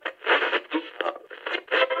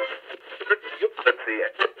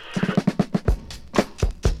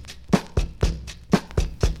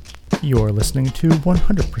You're listening to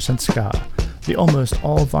 100% Ska, the almost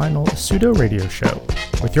all-vinyl pseudo radio show,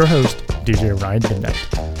 with your host, DJ Ryan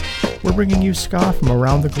Midnight. We're bringing you ska from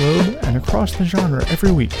around the globe and across the genre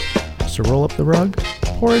every week, so roll up the rug,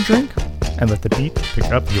 pour a drink, and let the beat pick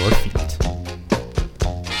up your feet.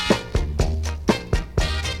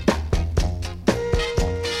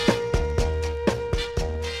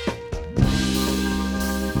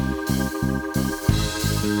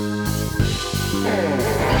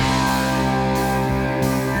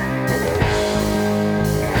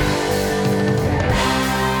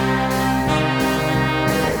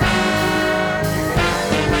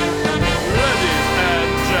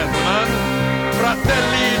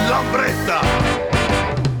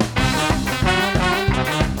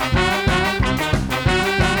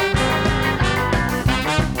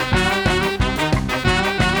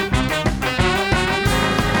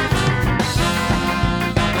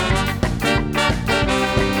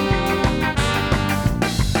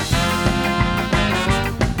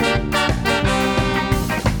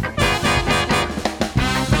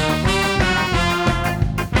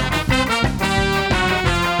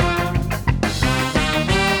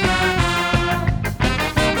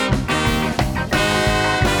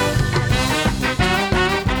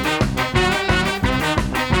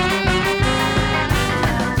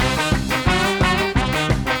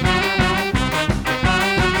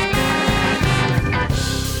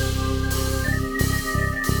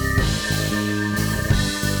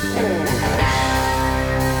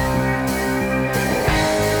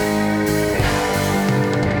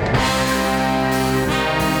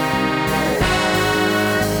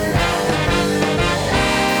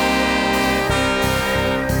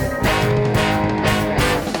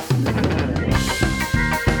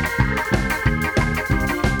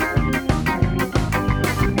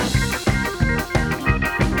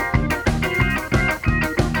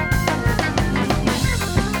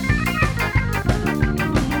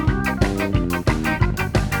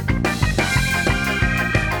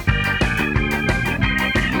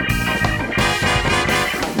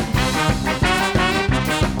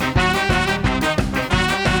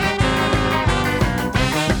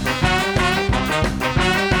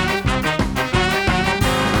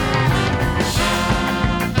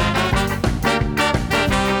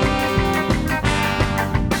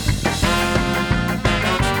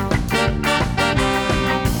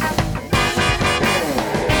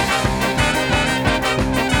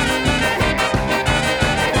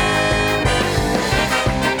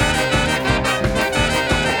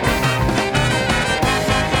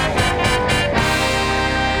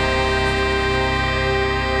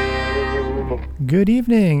 Good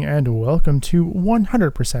evening and welcome to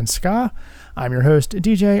 100% Ska. I'm your host,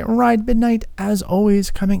 DJ Ride Midnight, as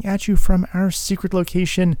always coming at you from our secret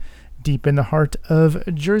location deep in the heart of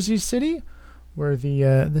Jersey City, where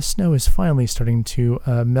the snow is finally starting to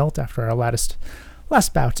melt after our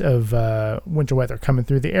last bout of winter weather coming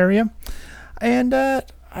through the area. And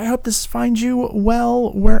I hope this finds you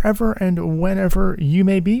well wherever and whenever you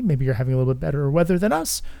may be. Maybe you're having a little bit better weather than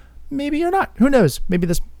us. Maybe you're not. Who knows? Maybe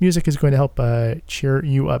this music is going to help cheer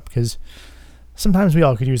you up, because sometimes we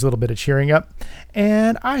all could use a little bit of cheering up.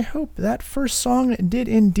 And I hope that first song did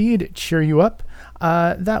indeed cheer you up.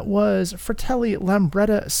 That was Fratelli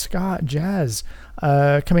Lambretta Ska Jazz,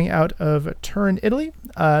 coming out of Turin, Italy.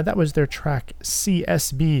 That was their track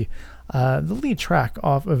CSB, the lead track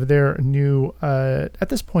off of their new, at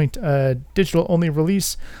this point, digital-only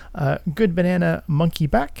release, Good Banana Monkey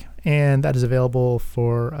Back. And that is available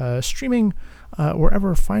for streaming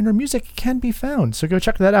wherever finer music can be found. So go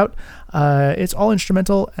check that out. It's all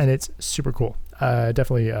instrumental and it's super cool.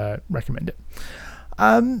 Definitely recommend it.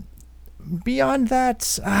 Beyond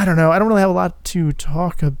that, I don't know. I don't really have a lot to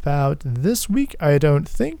talk about this week, I don't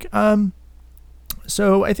think.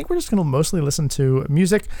 So I think we're just going to mostly listen to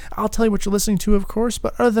music. I'll tell you what you're listening to, of course.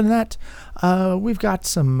 But other than that, we've got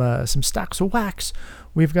some stacks of wax.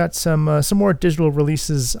 We've got some more digital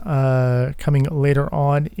releases coming later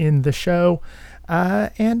on in the show.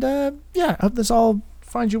 And I hope this all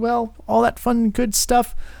finds you well. All that fun, good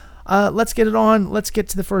stuff. Let's get it on. Let's get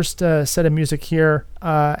to the first set of music here.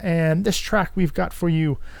 And this track we've got for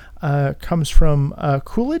you comes from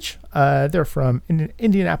Coolidge. They're from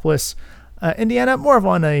Indianapolis, Indiana, more of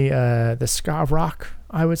on the ska rock,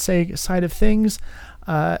 I would say, side of things.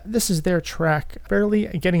 This is their track, Barely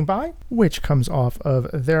Getting By, which comes off of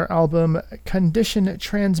their album Condition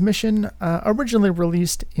Transmission, originally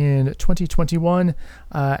released in 2021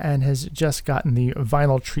 and has just gotten the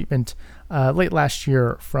vinyl treatment late last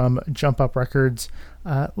year from Jump Up Records.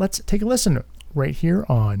 Let's take a listen right here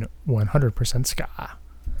on 100% Ska.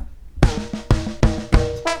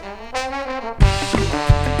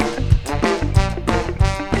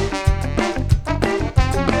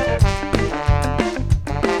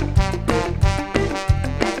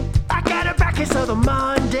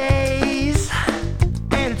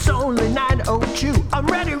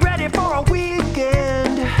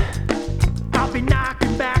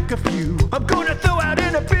 without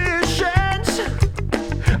inhibitions.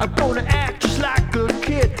 I'm gonna act just like a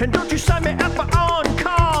kid, and don't you sign me up for on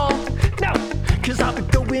call. No, cause I'll be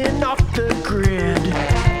going off the grid.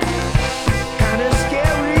 Kinda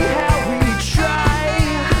scary how we try,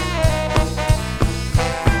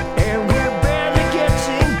 and we're barely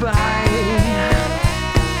getting by.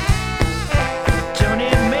 Don't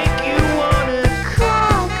it make you wanna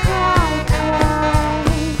cry, cry, cry?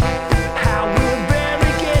 How we're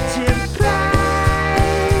barely getting by,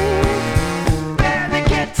 barely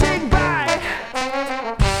getting by.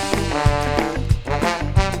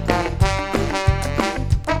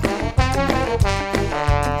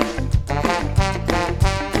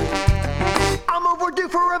 I'm overdue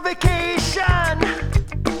for a vacation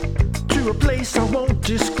to a place I won't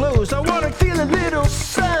disclose. I wanna feel a little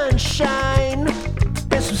sunshine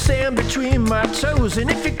and some sand between my toes. And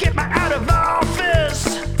if you get me out of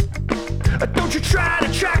office, don't you try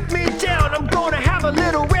to track me down. I'm gonna have a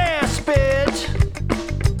little respite,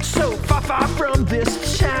 so far, far from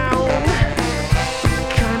this town.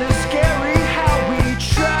 Kinda scary how we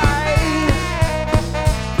try,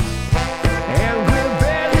 and we're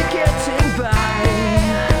barely getting by.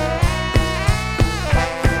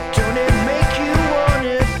 Don't it make you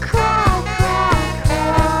wanna cry, cry,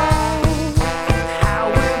 cry? How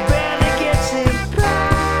we're barely getting by,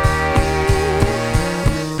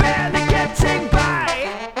 barely getting by.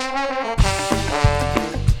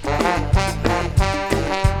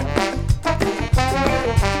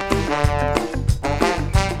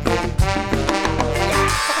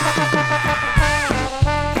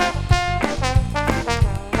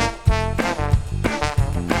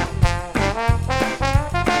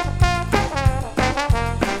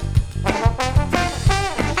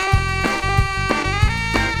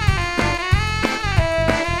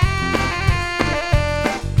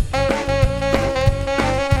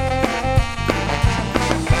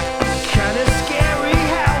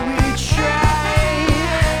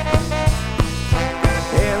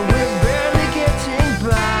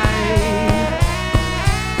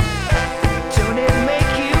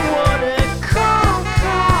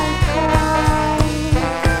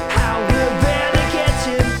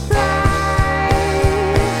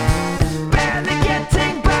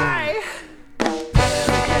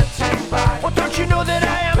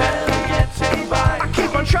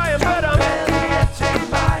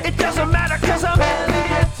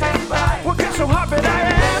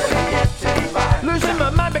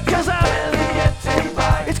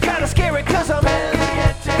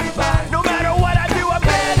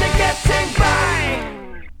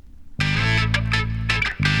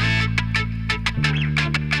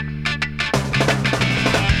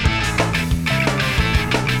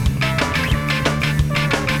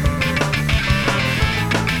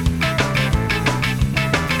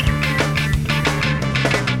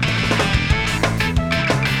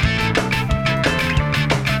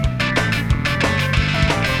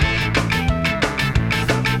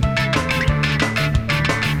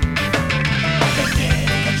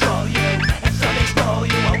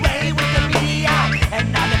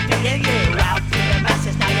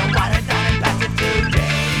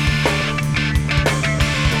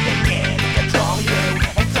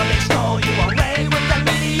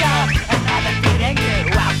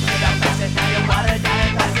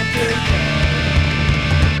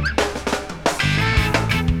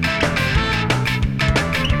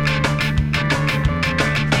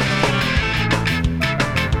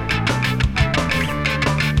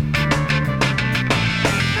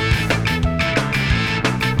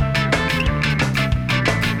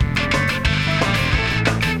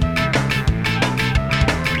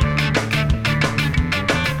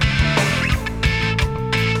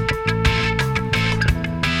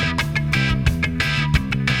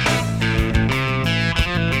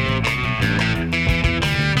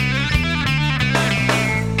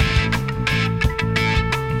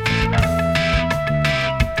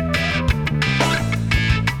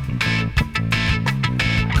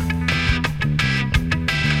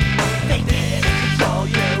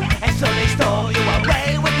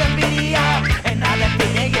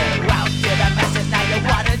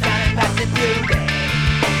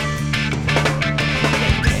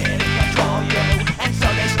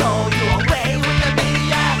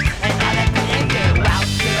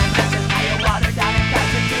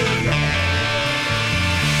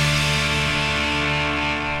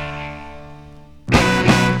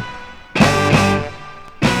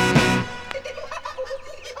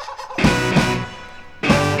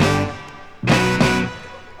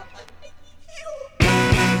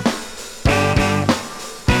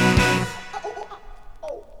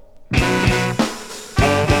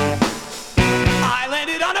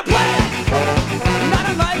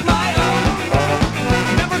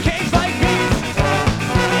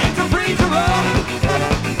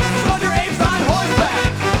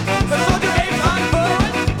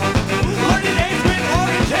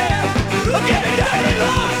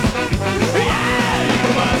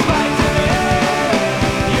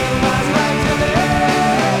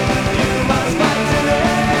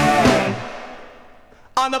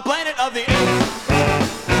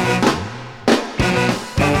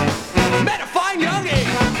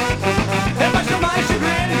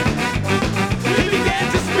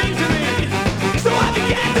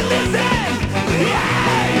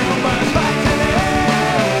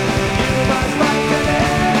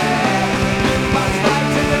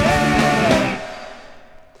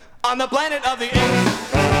 on the planet of the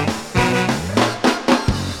apes.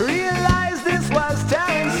 Realized this was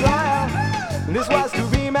talent's style. This was to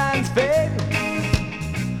be man's fate.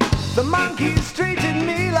 The monkeys treated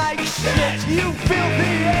me like shit. You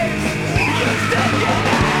filthy apes. You stinking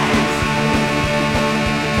apes.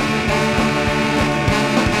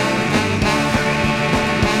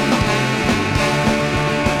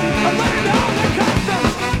 I learned all their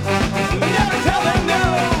customs. I never tell them no.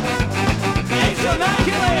 Apes shall not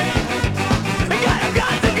kill it. I've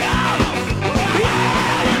got to go.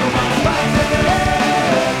 Yeah, you must fight to live.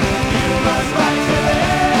 You must fight to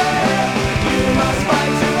live. You must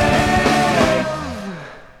fight to live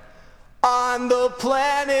on the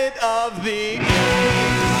planet of the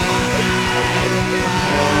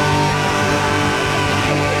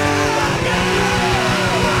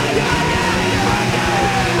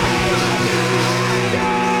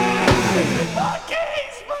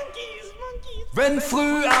Wenn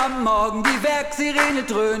früh am Morgen die Werksirene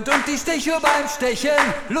dröhnt und die Stechuhr beim Stechen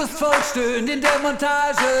lustvoll stöhnt in der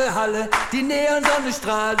Montagehalle, die Neonsonne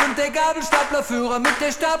strahlt und der Gabelstaplerführer mit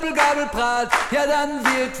der Stapelgabel prahlt, ja dann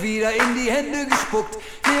wird wieder in die Hände gespuckt.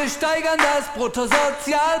 Wir steigern das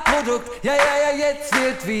Bruttosozialprodukt, ja, jetzt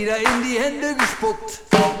wird wieder in die Hände gespuckt.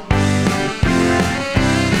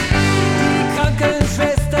 Die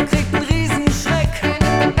Krankenschwester kriegt einen Riesenschreck.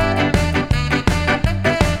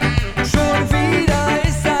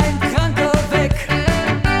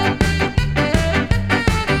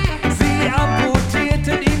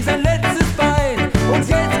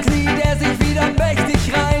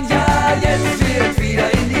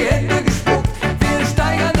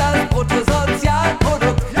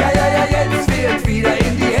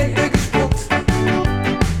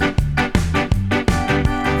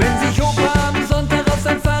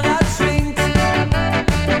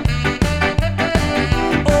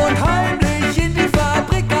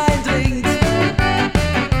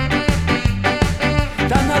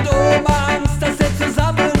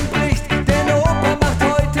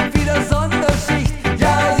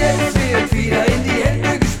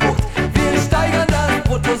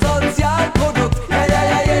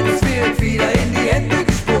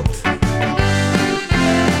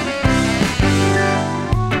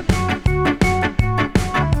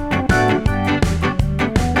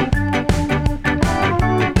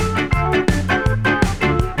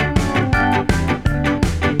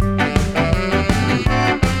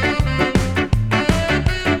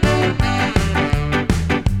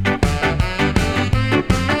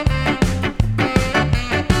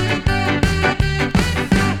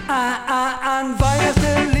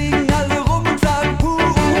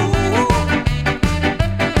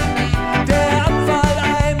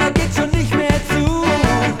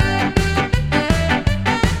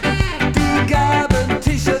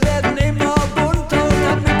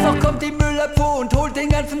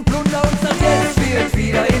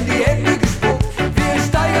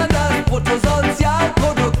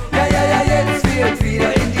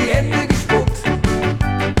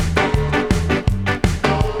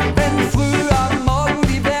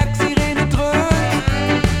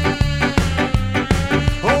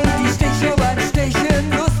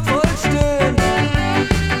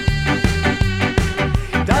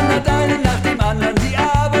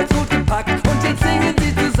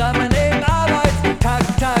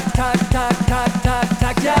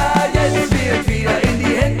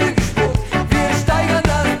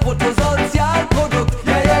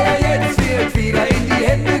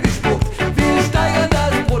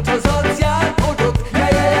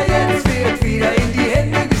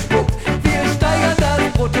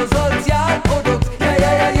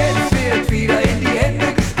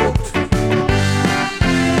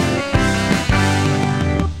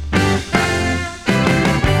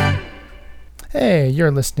 You're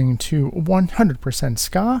listening to 100%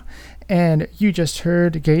 Ska, and you just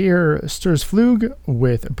heard Geir Sturzflug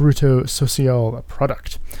with Brutto Social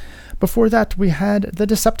Product. Before that, we had the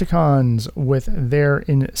Decepticons with their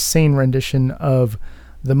insane rendition of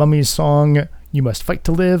the Mummies song, You Must Fight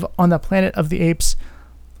to Live, on the Planet of the Apes.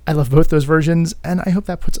 I love both those versions, and I hope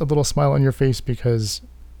that puts a little smile on your face because,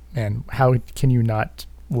 man, how can you not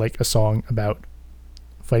like a song about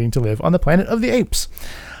fighting to live on the Planet of the Apes?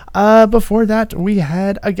 Before that, we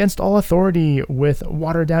had Against All Authority with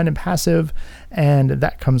Watered Down and Passive, and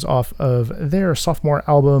that comes off of their sophomore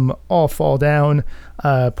album, All Fall Down,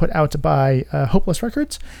 put out by Hopeless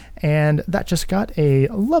Records, and that just got a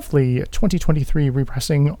lovely 2023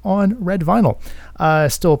 repressing on red vinyl.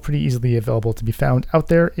 Still pretty easily available to be found out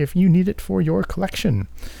there if you need it for your collection.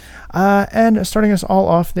 And starting us all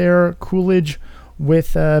off there, Coolidge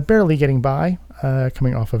with Barely Getting By,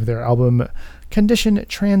 coming off of their album Condition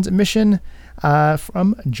Transmission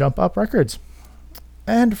from Jump Up Records.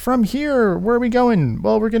 And from here, where are we going?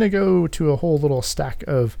 Well, we're going to go to a whole little stack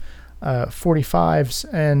of 45s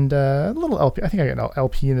and a little LP. I think I got an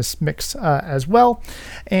LP in this mix as well.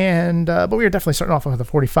 And but we are definitely starting off with a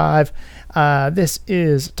 45. This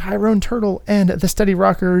is Tyrone Turtle and the Steady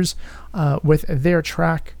Rockers with their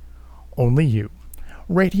track Only You,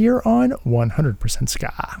 right here on 100%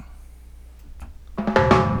 Ska.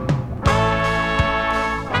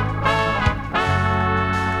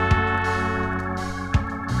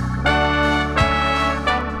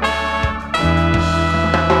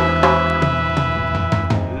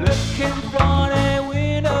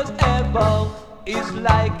 It's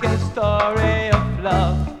like a story of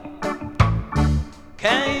love.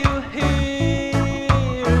 Can you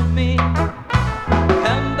hear me?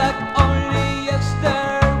 Come back only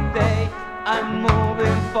yesterday. I'm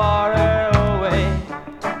moving far away.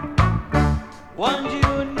 Won't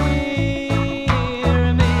you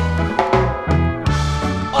near me?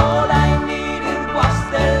 All I needed was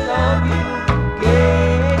the love you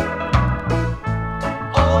gave.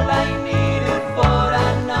 All I needed for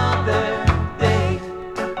another.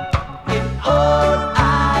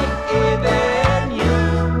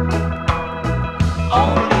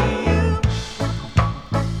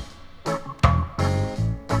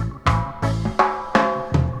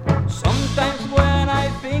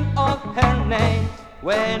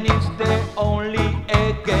 When it's the only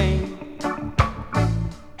a game,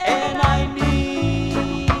 and I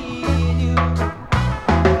need you.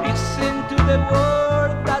 Listen to the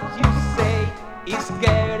word that you say. It's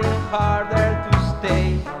getting harder to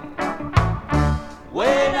stay.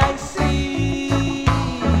 When I see you,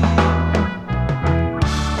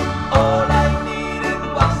 all I needed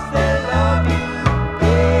was the love you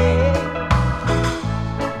gave.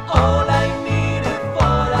 All I needed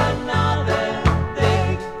for another.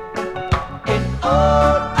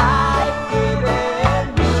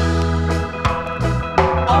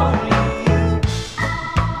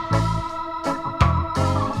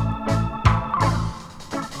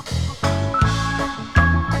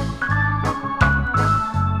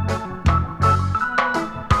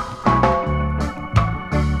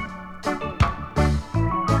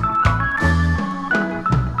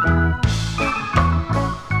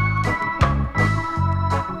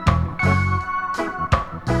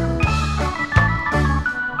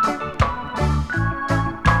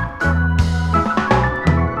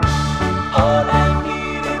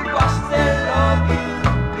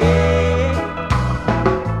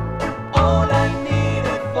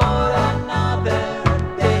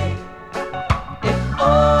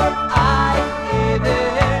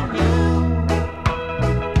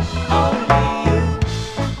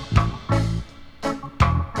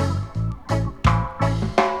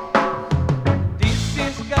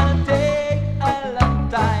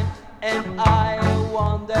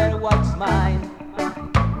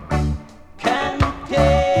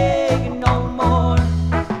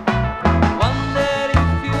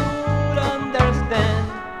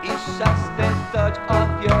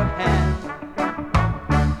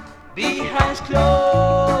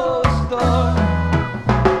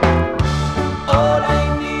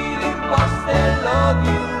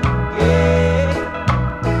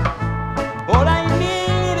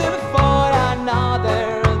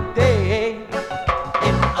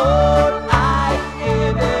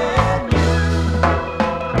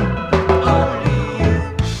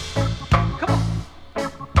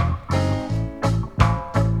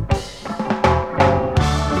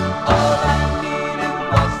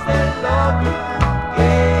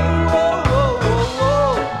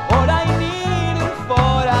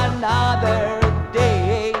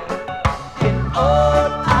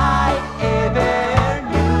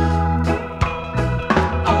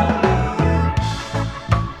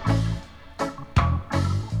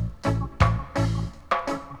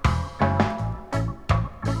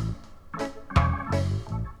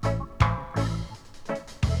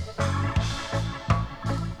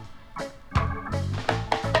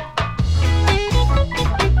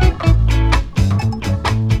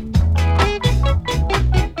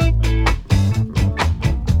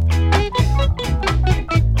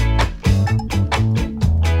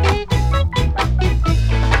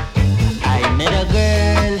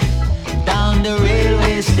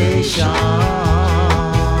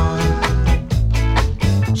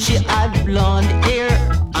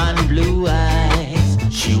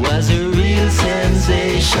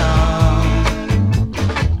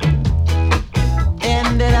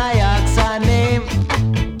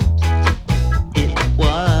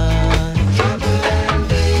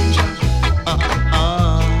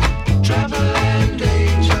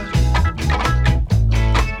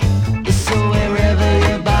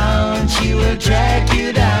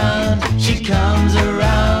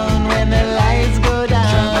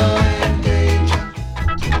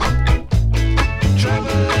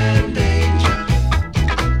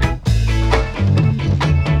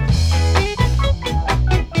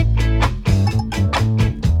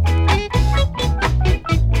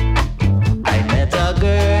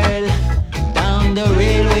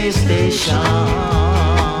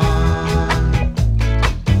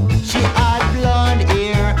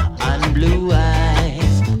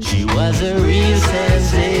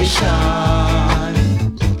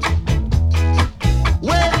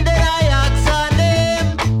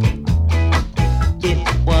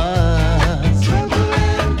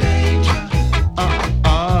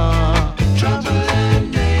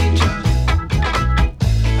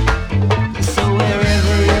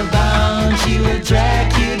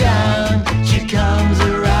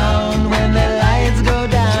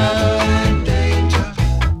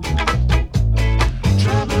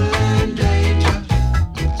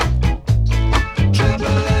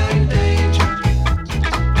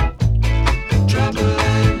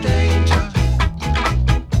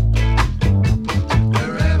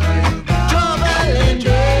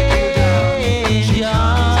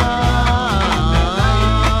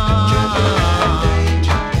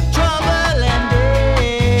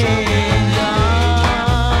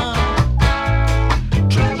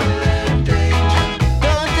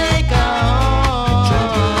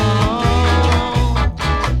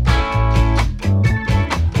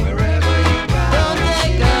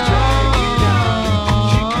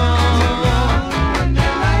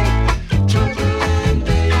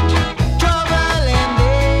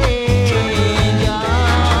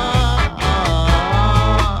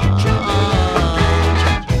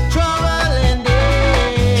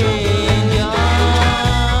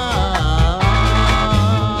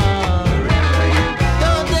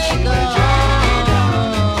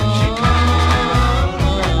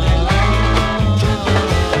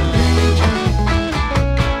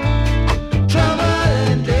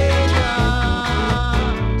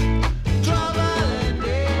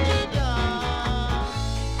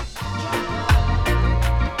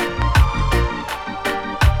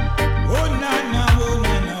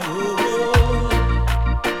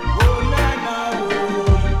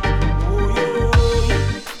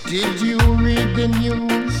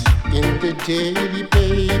 daily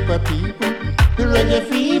paper, people. The reggae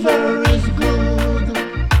fever is good.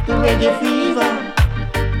 The reggae fever.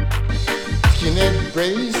 Skinhead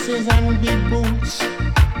braces and big boots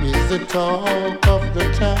is the talk of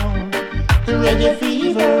the town. The reggae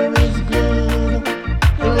fever is good.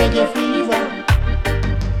 The reggae fever.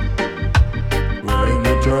 When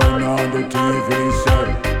you turn on the TV set,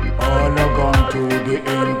 all are gone to the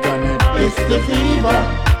internet. It's the fever,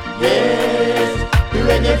 yes, the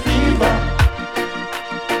reggae fever.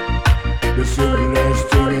 The simplest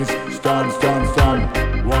thing is stand, stand, stand.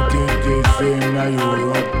 What is this in a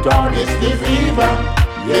Europe town? It's the fever,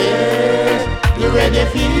 yes, the reggae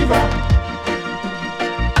fever.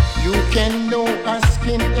 You can know a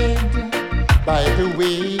skinhead by the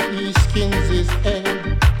way he skins his head.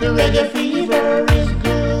 The reggae fever is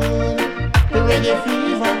good, the reggae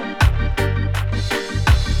fever.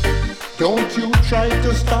 Don't you try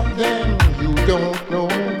to stop them, you don't know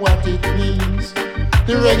what it means.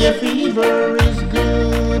 The reggae fever is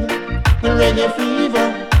good, the reggae fever.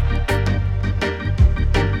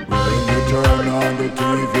 When you turn on the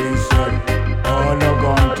TV set, all are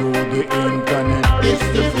gone to the internet. It's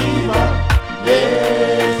the fever,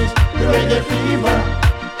 yes, the reggae fever.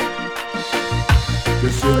 The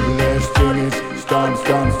simplest thing is stand,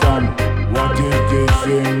 stand, stand. What is this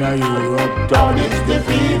in a Europe town? It's the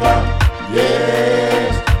fever,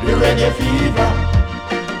 yes, the reggae fever.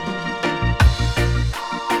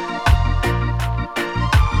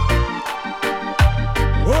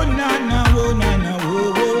 Oh na na, oh na na,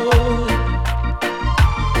 oh oh.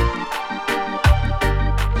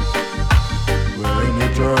 When you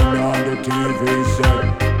turn on the TV set,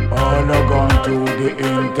 all are gone to the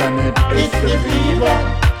internet. It's the fever,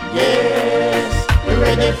 yes, the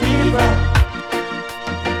reggae fever.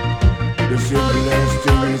 The simplest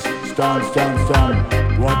thing is stand, stand, stand.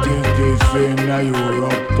 What is this in a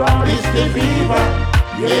Europe town? It's the fever,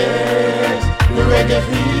 yes, the reggae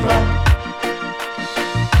fever.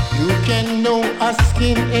 You can know a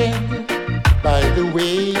skinhead by the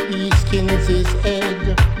way he skins his head.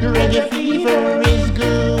 The reggae fever is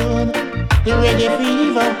good, the reggae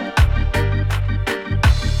fever.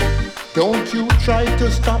 Don't you try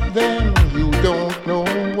to stop them, you don't know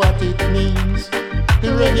what it means.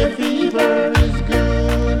 The reggae fever is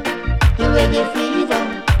good, the reggae fever.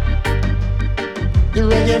 The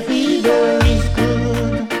reggae fever is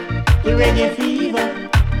good, the reggae fever.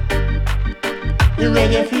 The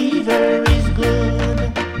reggae fever is good,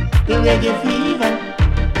 the reggae fever.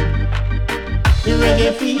 The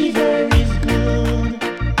reggae fever is good,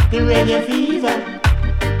 the reggae fever.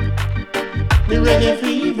 The reggae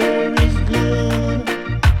fever is good,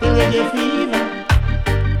 the reggae fever.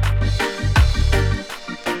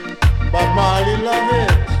 Bob Marley love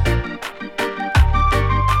it,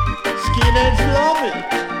 skinheads love it,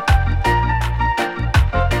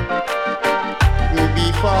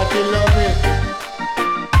 UB40 love it,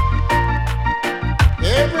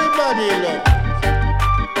 everybody love it.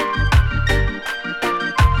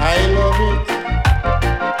 I love it,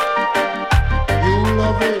 you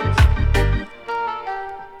love it.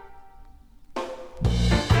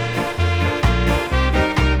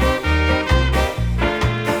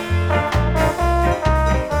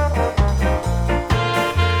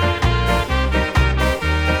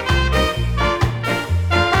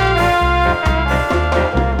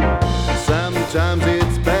 Sometimes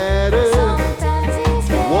it's better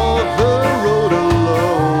to walk the road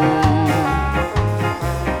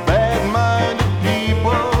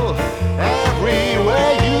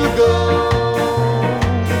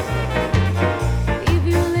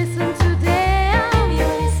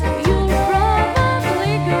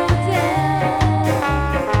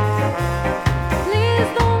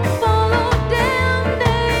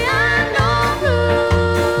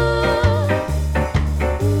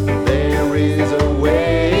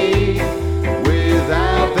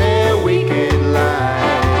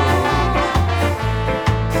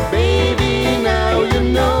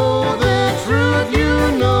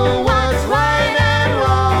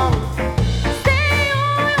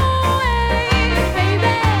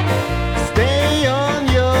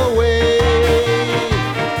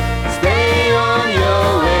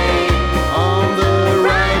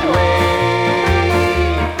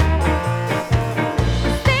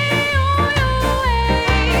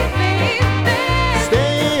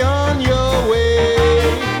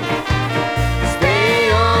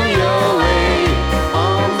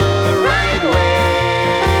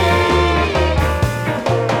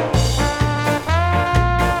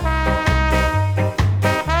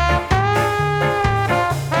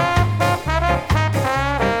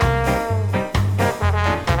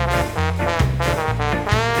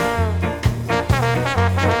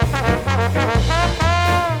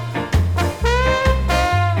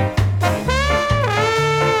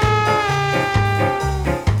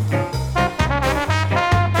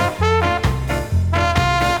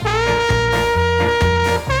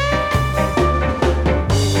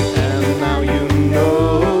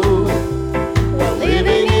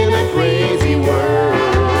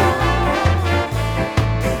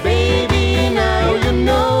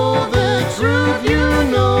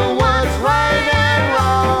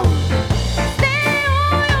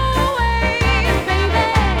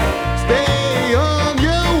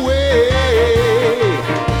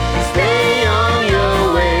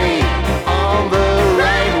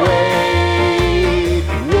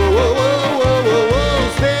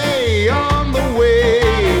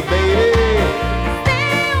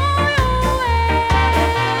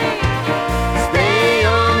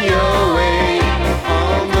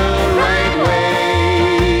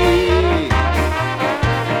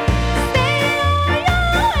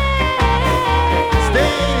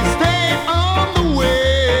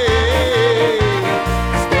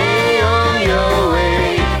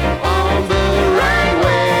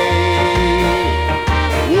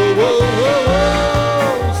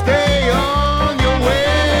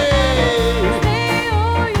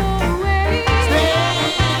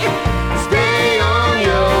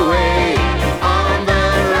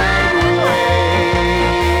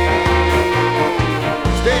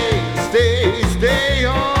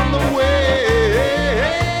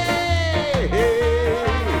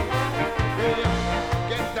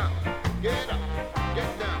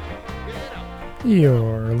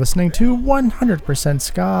You're listening to 100%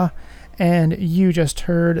 Ska, and you just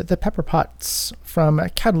heard the Pepper Pots from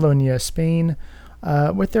Catalonia, Spain,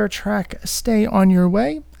 with their track Stay On Your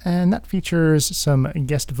Way, and that features some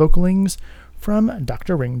guest vocalings from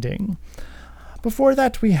Dr. Ringding. Before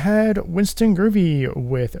that, we had Winston Groovy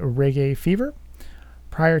with Reggae Fever.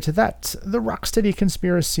 Prior to that, the Rocksteady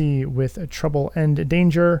Conspiracy with Trouble and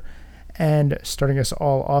Danger. And starting us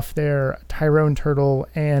all off there, Tyrone Turtle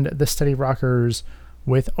and the Steady Rockers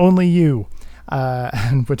with Only You.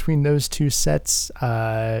 And between those two sets,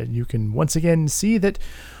 you can once again see that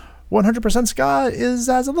 100% Ska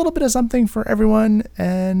has a little bit of something for everyone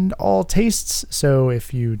and all tastes. So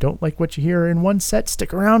if you don't like what you hear in one set,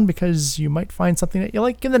 stick around because you might find something that you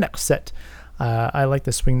like in the next set. I like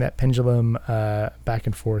to swing that pendulum back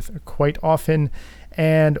and forth quite often.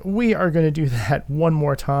 And we are going to do that one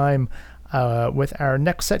more time with our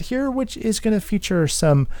next set here, which is going to feature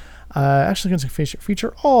some, actually going to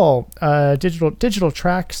feature all digital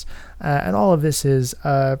tracks, and all of this is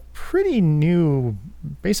pretty new,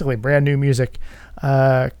 basically brand new music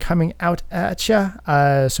coming out at ya.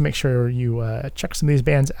 So make sure you check some of these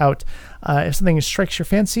bands out if something strikes your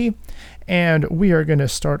fancy. And we are going to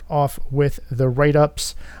start off with the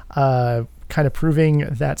write-ups, kind of proving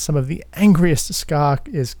that some of the angriest ska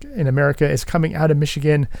in America is coming out of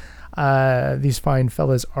Michigan. These fine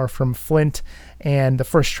fellas are from Flint, and the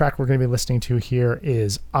first track we're going to be listening to here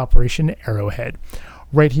is Operation Arrowhead,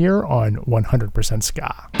 right here on 100%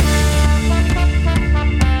 Ska.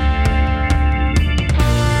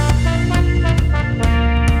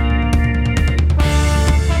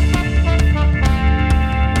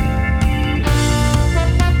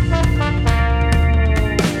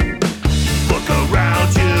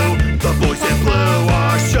 Boys in blue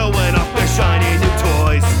are showing off their shiny new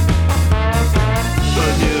toys. The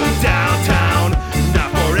new downtown,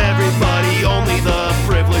 not for everybody, only the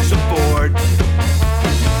privileged afford.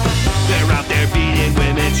 They're out there beating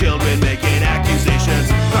women, children, making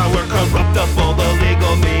accusations. Power corruptible, the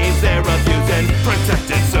legal means they're abusing. Protect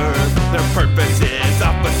and serve, their purpose is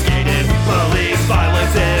obfuscated. Police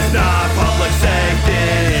violence is not public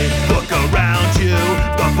safety. Look around you,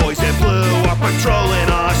 the boys in blue are patrolling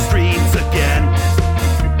our streets again.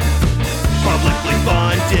 Publicly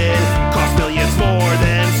funded, cost millions more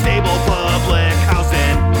than stable public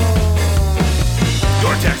housing.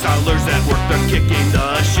 Your tax dollars at work, they're kicking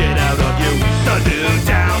the shit out of you. The new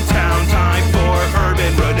downtown, time for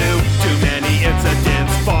urban renew. Too many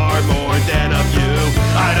incidents, far more than a few.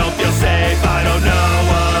 I don't feel safe, I don't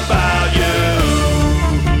know about you.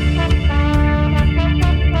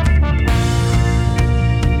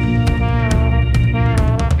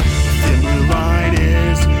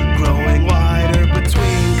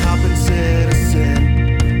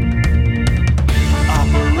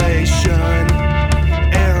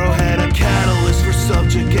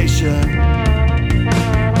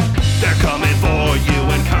 They're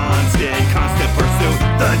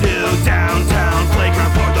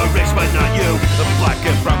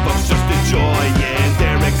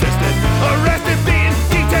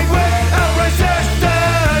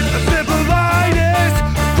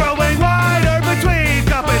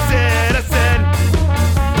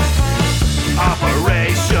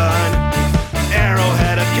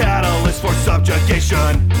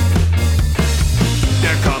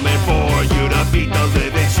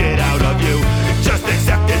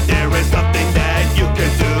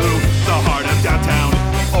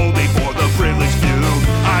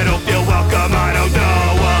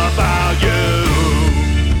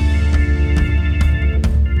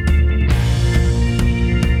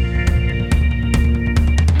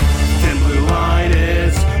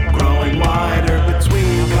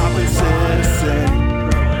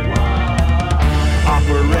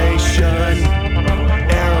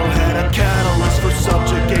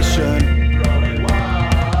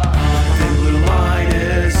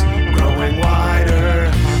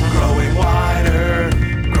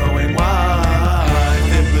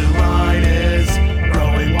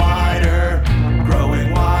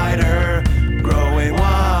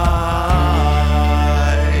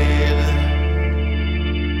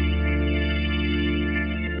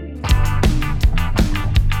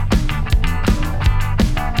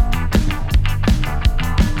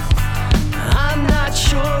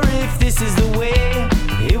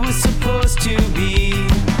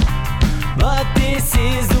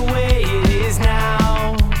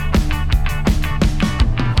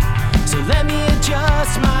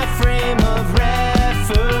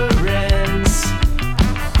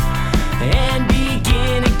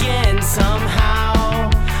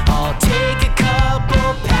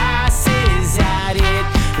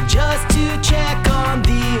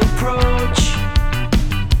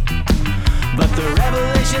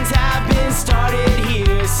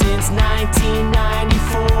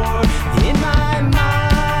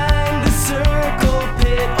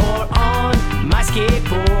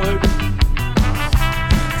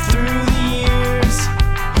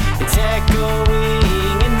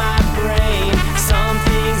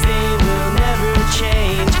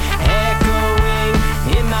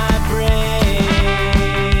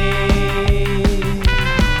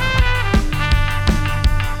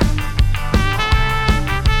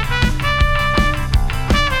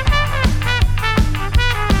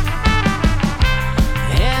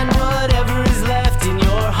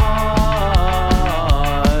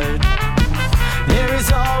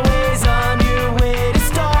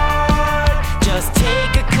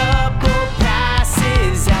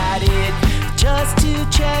to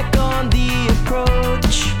check on the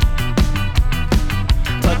approach.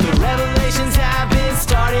 But the revelations have been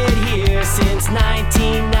started here since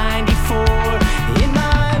 1994. In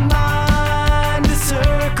my mind, the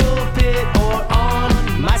circle pit or on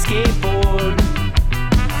my skateboard.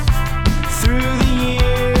 Through the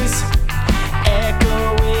years,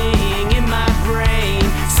 echoing in my brain,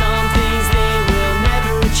 some things they will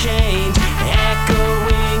never change.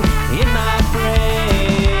 Echoing in my brain.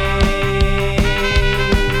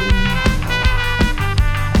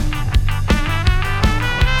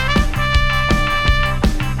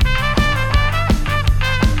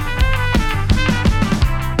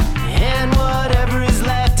 And whatever is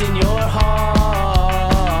left in your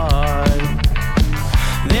heart,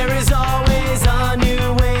 there is always a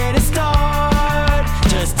new way to start.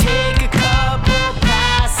 Just take a couple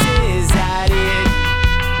passes at it.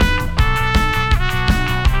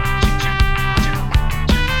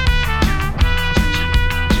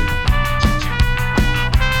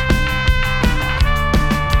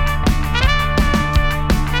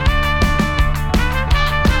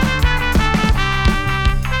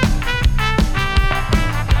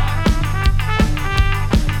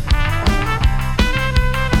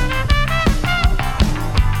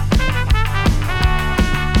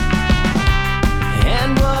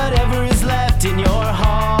 And whatever is left in your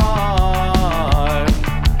heart,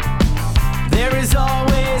 there is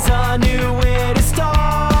always a new way to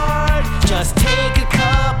start. Just take a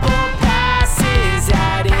couple passes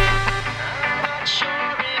at it. I'm not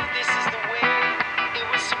sure if this is the way it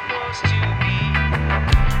was supposed to be,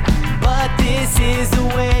 but this is the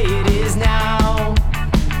way it is now.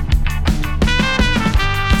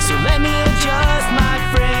 So let me adjust my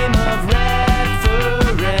frame of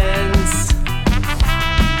reference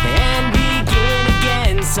and begin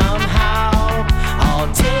again somehow.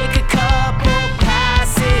 I'll take a couple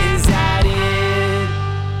passes at it.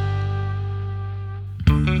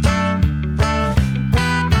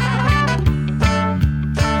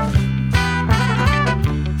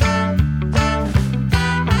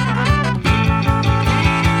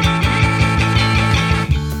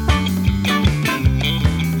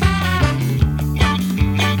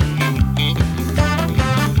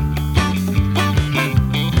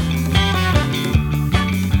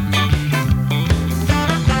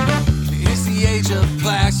 It's the age of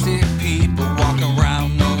plastic, people walking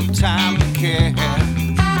around, no time to care.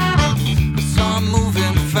 Some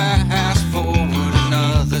moving fast forward and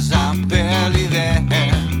others are barely there.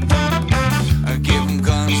 I give them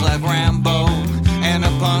guns like Rambo and a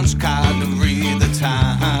punch card to read the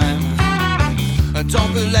time.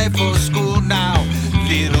 Don't be late for school now,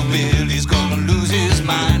 little Billy's gonna lose his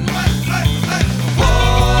mind. Whoa,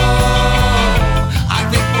 I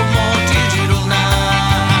think we're more digital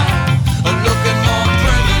now, looking more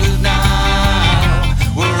primitive now.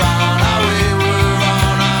 We're on our way, we're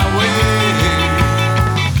on our way.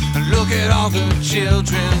 Look at all the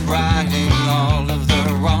children writing all of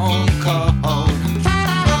their own code.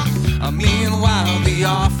 Meanwhile, the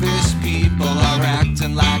office people are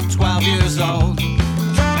acting like 12 years old.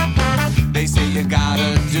 They say you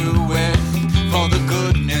gotta do it for the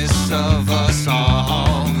goodness of us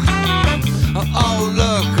all. Oh,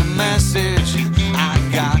 look, a message. I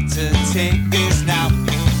got to take this now.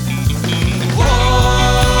 Whoa,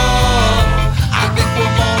 I think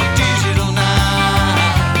we're more digital now,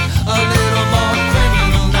 a little more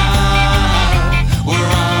criminal now.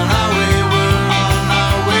 We're on our way, we're on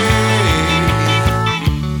our way.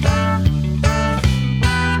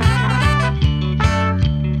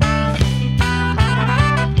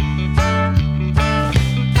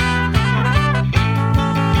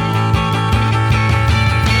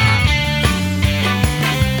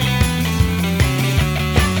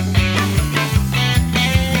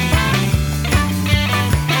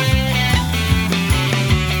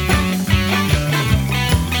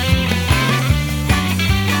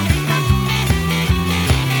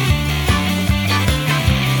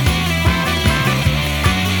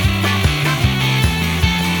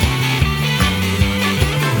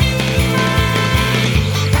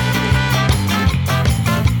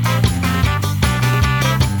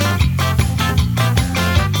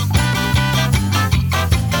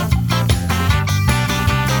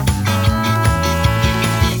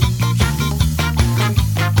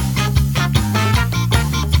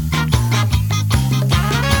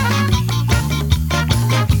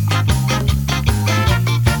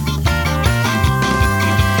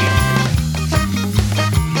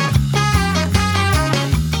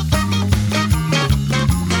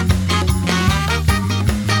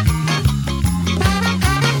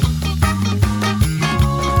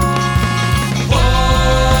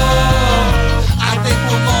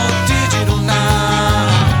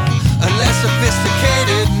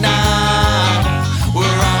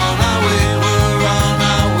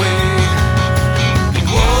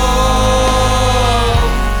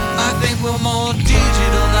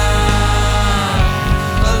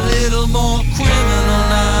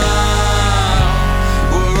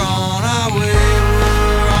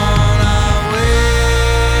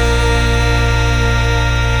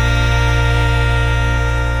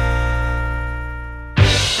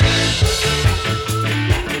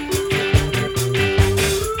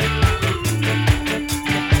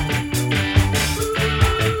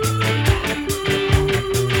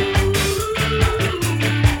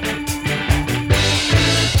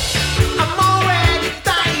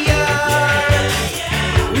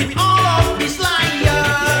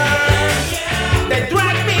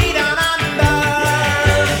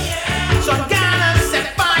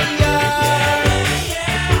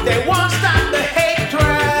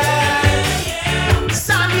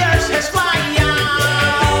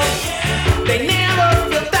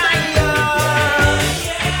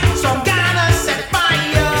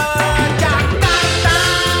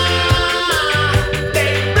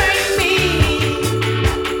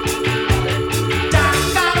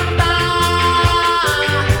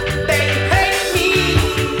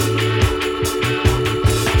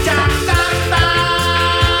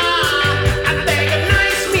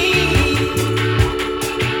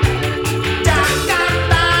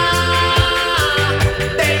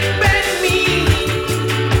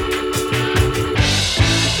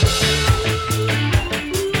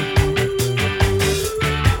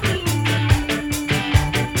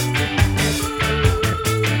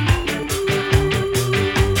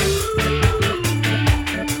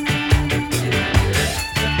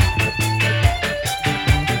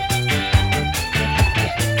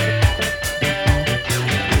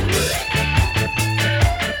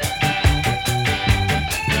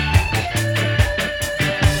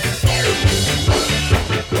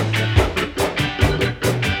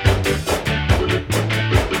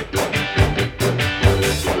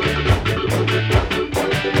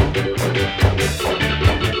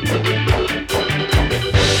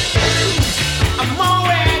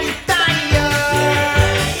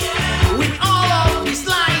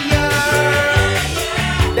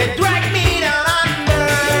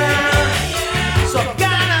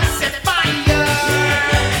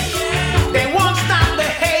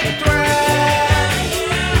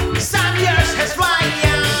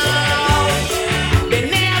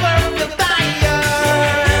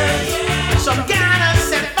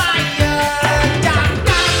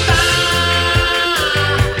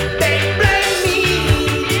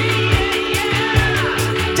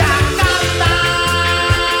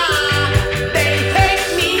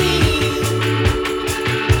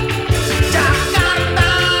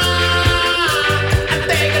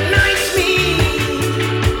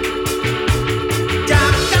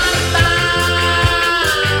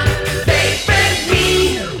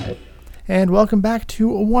 welcome back to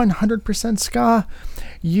 100% Ska.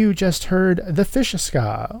 You just heard The Fish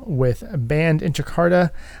Ska with Band in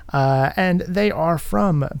Jakarta, and they are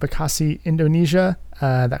from Bekasi, Indonesia.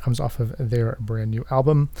 That comes off of their brand new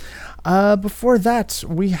album. Before that,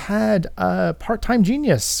 we had Part-Time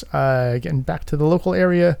Genius, getting back to the local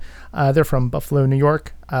area. They're from Buffalo, New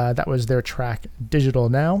York. That was their track Digital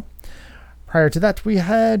Now. Prior to that, we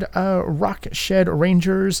had Rock Shed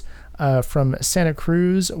Rangers from Santa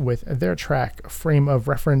Cruz with their track Frame of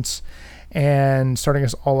Reference. And starting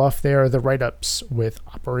us all off there, the Write-Ups with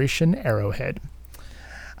Operation Arrowhead.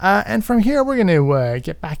 And from here, we're going to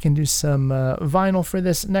get back into some vinyl for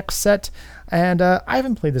this next set. And I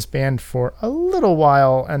haven't played this band for a little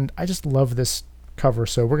while, and I just love this cover,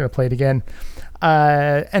 so we're going to play it again.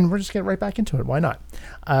 And we're just going to get right back into it. Why not?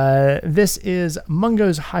 This is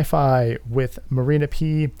Mungo's Hi-Fi with Marina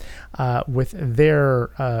P. With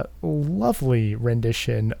their lovely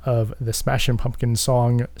rendition of the Smashing Pumpkins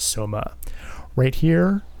song Soma. Right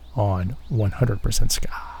here on 100% Ska.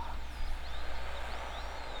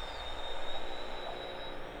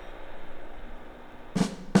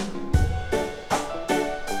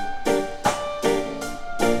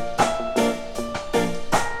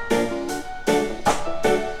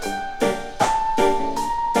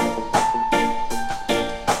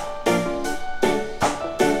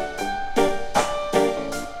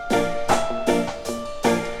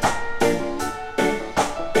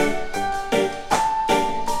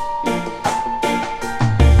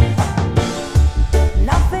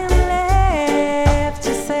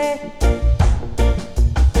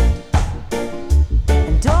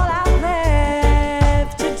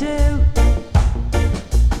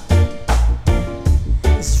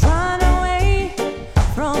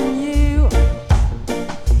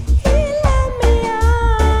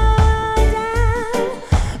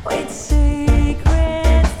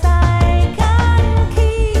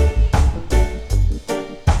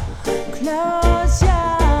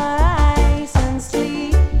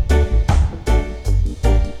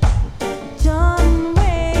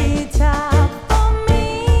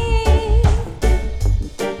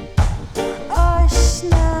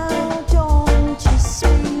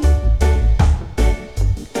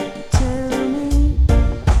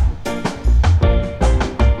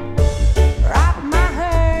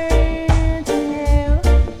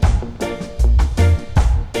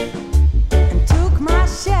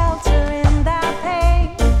 Shelter in that pain.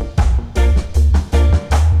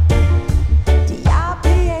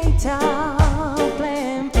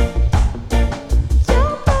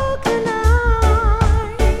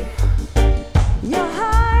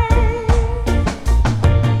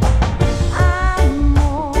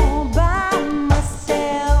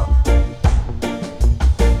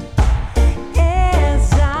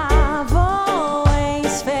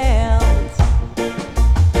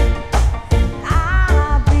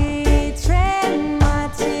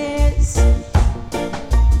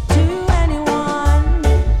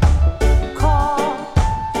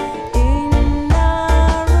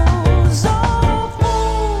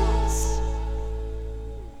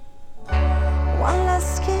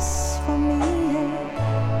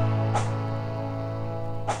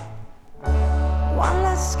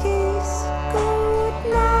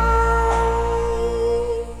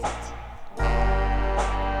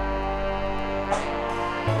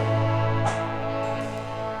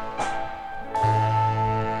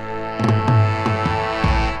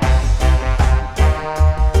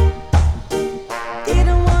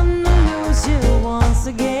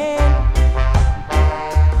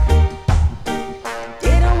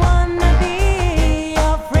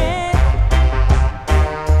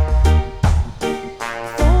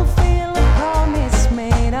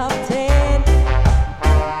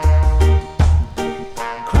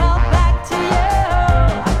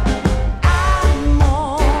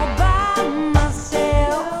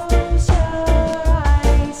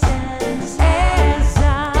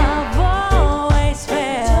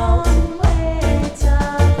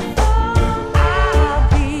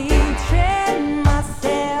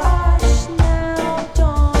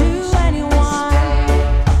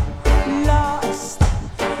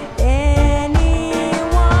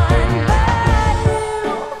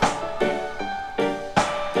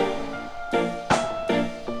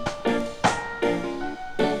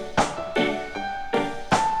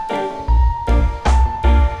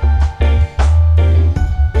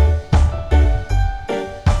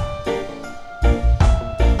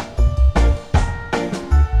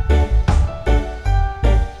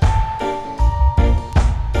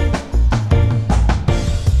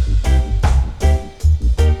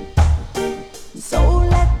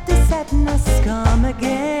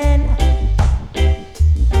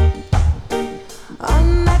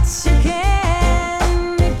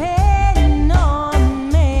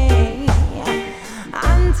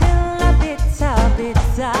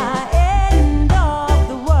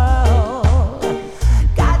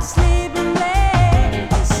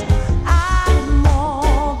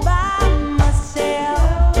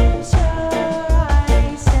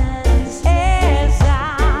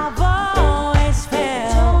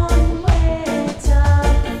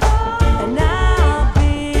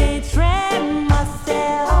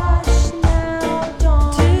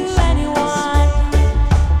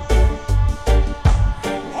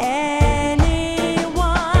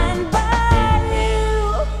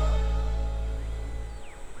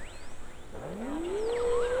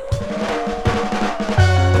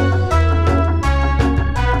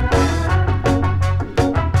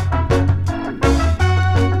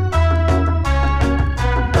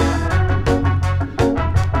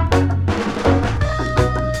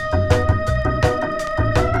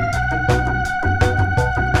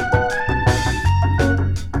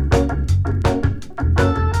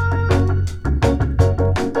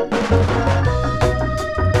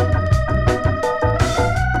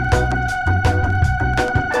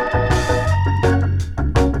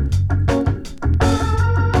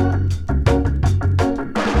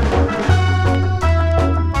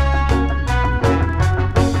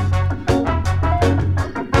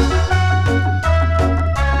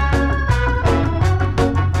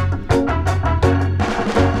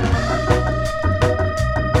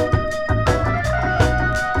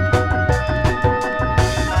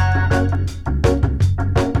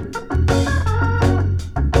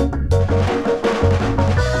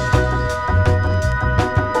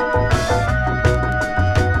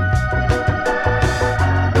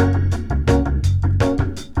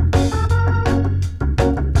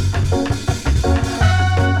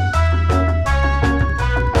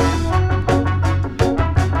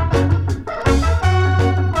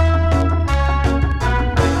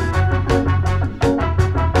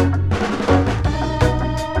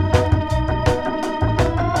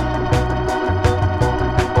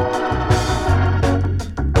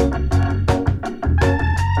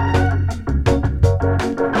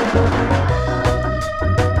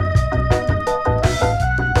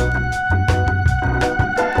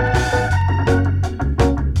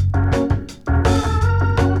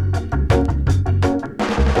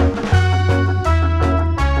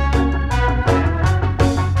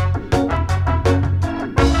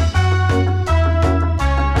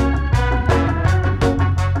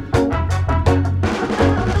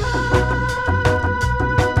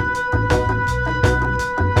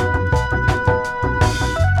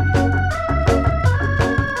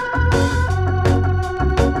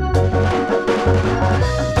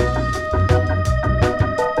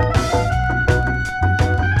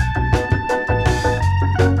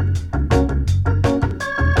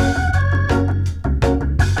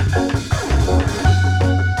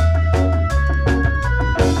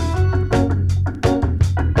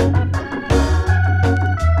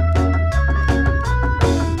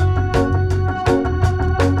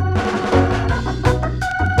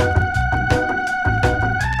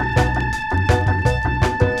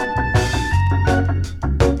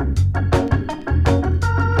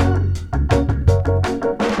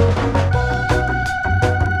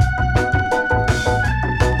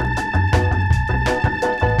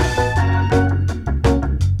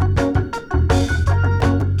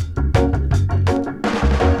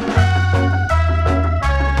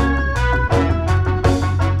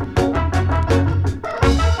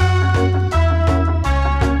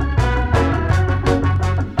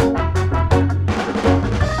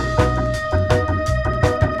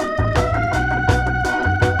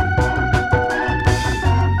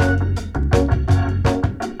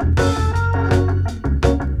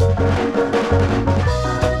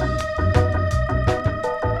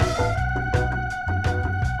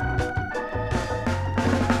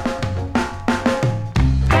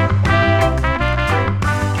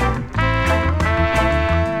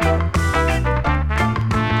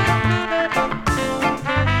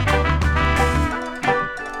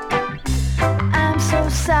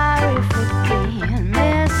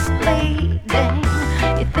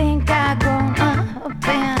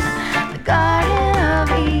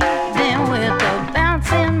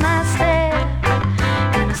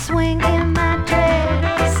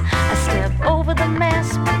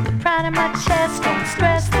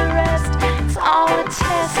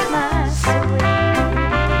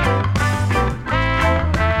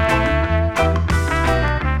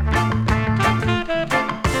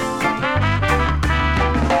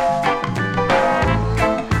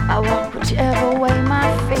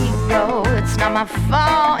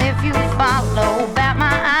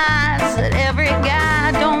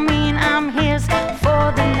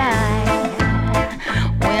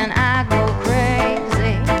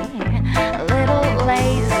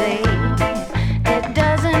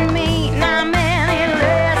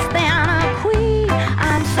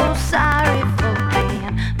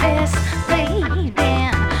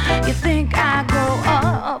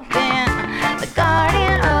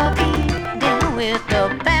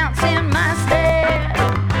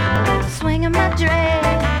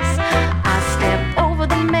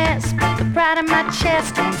 in my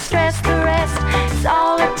chest. Don't stress the rest. It's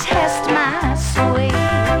all a test, my sweet.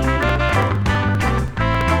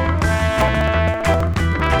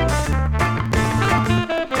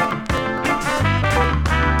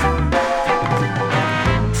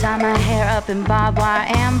 Tie my hair up in barbed wire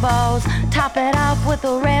and bows. Top it off with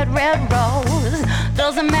a red, red rose.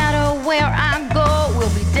 Doesn't matter where I go,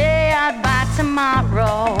 we'll be dead by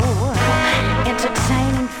tomorrow.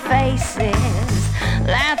 Entertaining faces,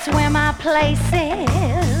 that's where my place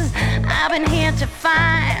is. I've been here to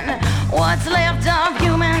find what's left of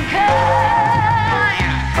humankind.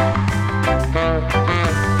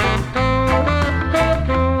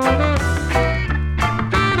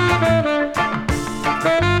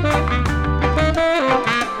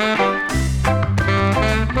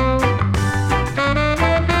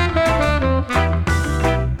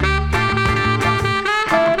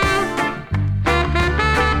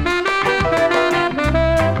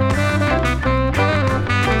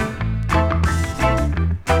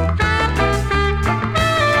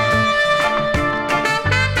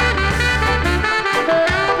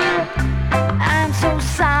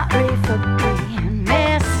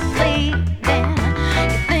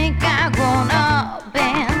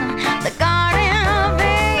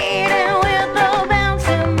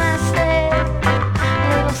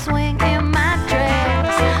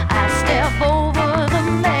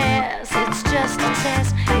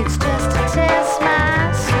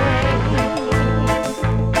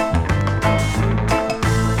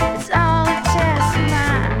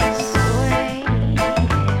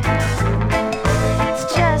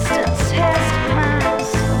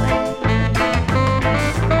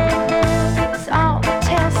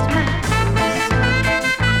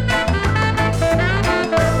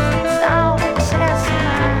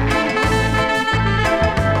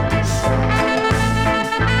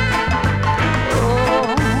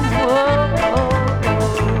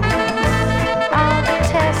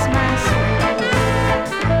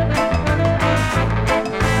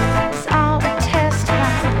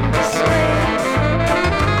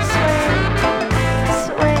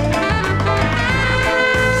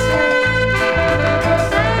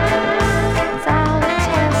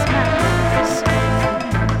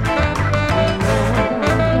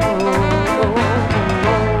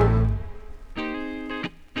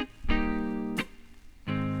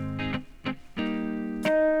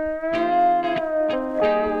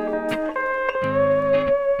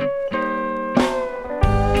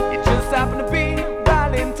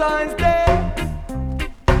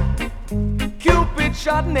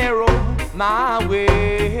 Shot an arrow my way.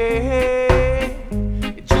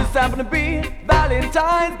 It just happened to be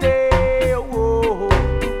Valentine's Day. Whoa.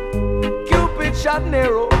 Cupid shot an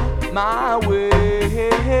arrow my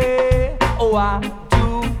way. Oh, I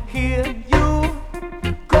do hear you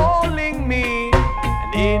calling me,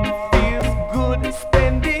 and it feels good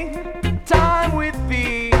spending time with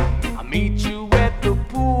thee. I'll meet you at the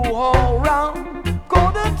pool hall round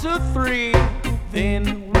 2:45.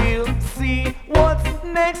 Then we'll see what's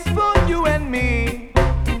next for you and me.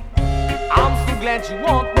 I'm so glad you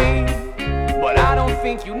want me, but I don't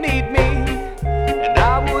think you need me. And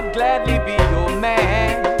I would gladly be your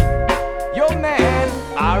man, your man.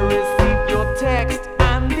 I received your text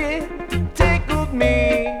and it tickled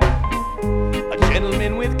me. A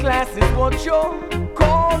gentleman with class is what you're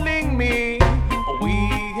calling me. We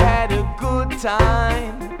had a good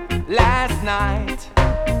time last night,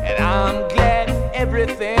 and I'm glad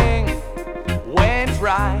everything went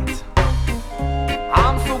right.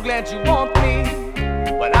 I'm so glad you want me,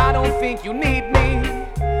 but I don't think you need me.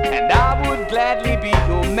 And I would gladly be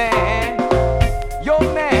your man, your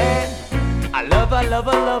man. I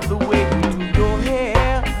love the way you do your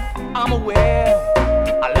hair. I'm aware.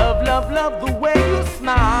 I love the way you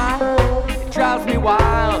smile. It drives me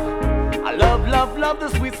wild. I love the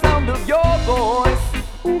sweet sound of your voice.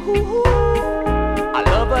 Ooh. I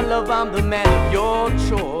love, I'm the man of your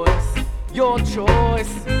choice, your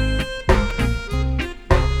choice.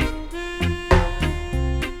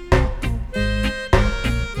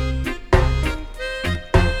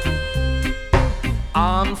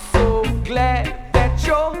 I'm so glad that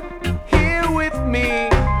you're here with me.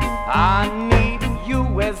 I need you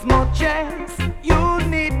as much as you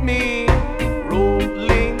need me.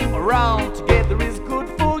 Rolling around together is good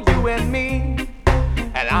for you and me.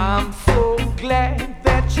 And I'm so glad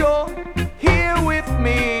that you're here with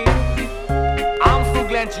me. I'm so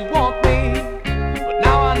glad you want me, but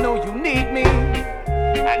now I know you need me.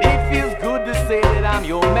 And it feels good to say that I'm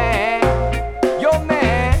your man, your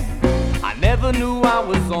man. I never knew I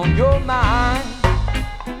was on your mind,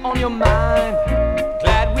 on your mind.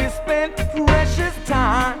 Glad we spent precious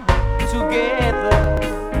time together.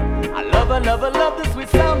 I love the sweet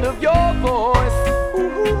sound of your voice.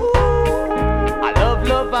 Ooh, I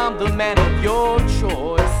love, I'm the man of your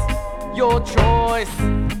choice. Your choice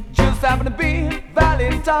just happened to be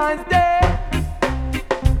Valentine's Day.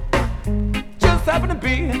 Just happened to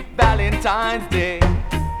be Valentine's Day.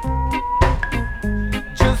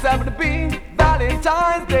 Just happened to be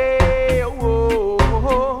Valentine's Day.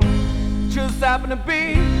 Whoa, just happened to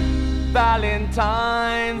be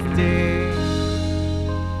Valentine's Day.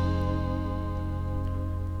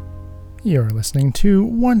 You're listening to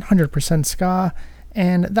 100% Ska,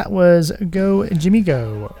 and that was Go Jimmy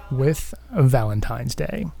Go with Valentine's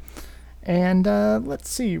Day. And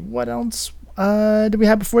let's see, what else did we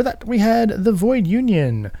have before that? We had The Void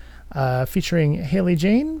Union featuring Haley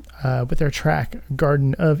Jane with their track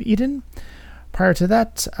Garden of Eden. Prior to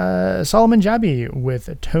that, Solomon Jabi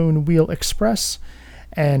with Tone Wheel Express.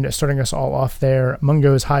 And starting us all off there,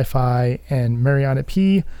 Mungo's Hi-Fi and Mariana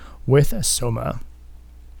P with Soma.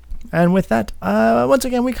 And with that, once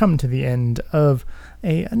again, we come to the end of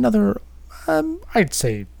another, I'd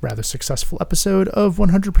say, rather successful episode of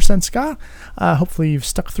 100% Ska. Hopefully you've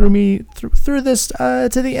stuck through this to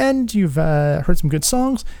the end. You've heard some good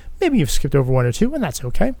songs. Maybe you've skipped over one or two, and that's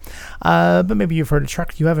okay. But maybe you've heard a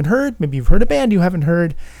track you haven't heard. Maybe you've heard a band you haven't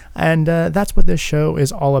heard. And that's what this show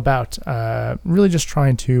is all about. Really just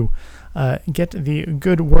trying to get the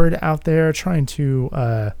good word out there, trying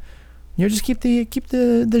to just keep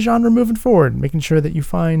the genre moving forward, making sure that you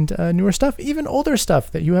find newer stuff, even older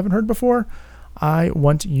stuff that you haven't heard before. I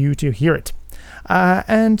want you to hear it.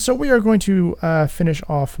 And so we are going to finish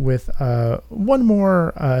off with one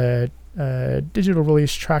more digital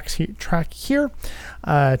release track here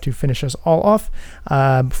to finish us all off.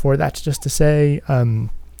 Before that, just to say,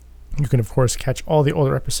 you can of course catch all the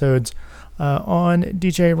older episodes on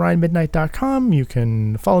djryanmidnight.com. You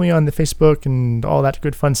can follow me on the Facebook and all that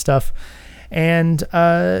good fun stuff. And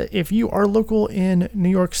if you are local in New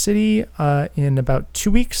York City, in about 2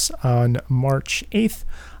 weeks on March 8th,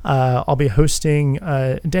 I'll be hosting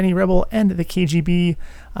Danny Rebel and the KGB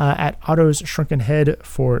at Otto's Shrunken Head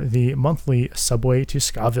for the monthly Subway to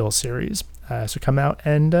Skaville series. So come out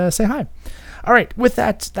and say hi. All right, with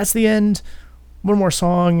that, that's the end. One more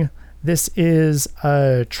song. This is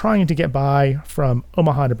Trying to Get By from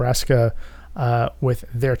Omaha, Nebraska, with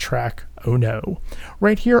their track, Oh No.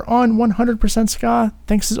 Right here on 100% Ska.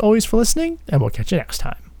 Thanks as always for listening, and we'll catch you next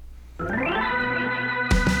time.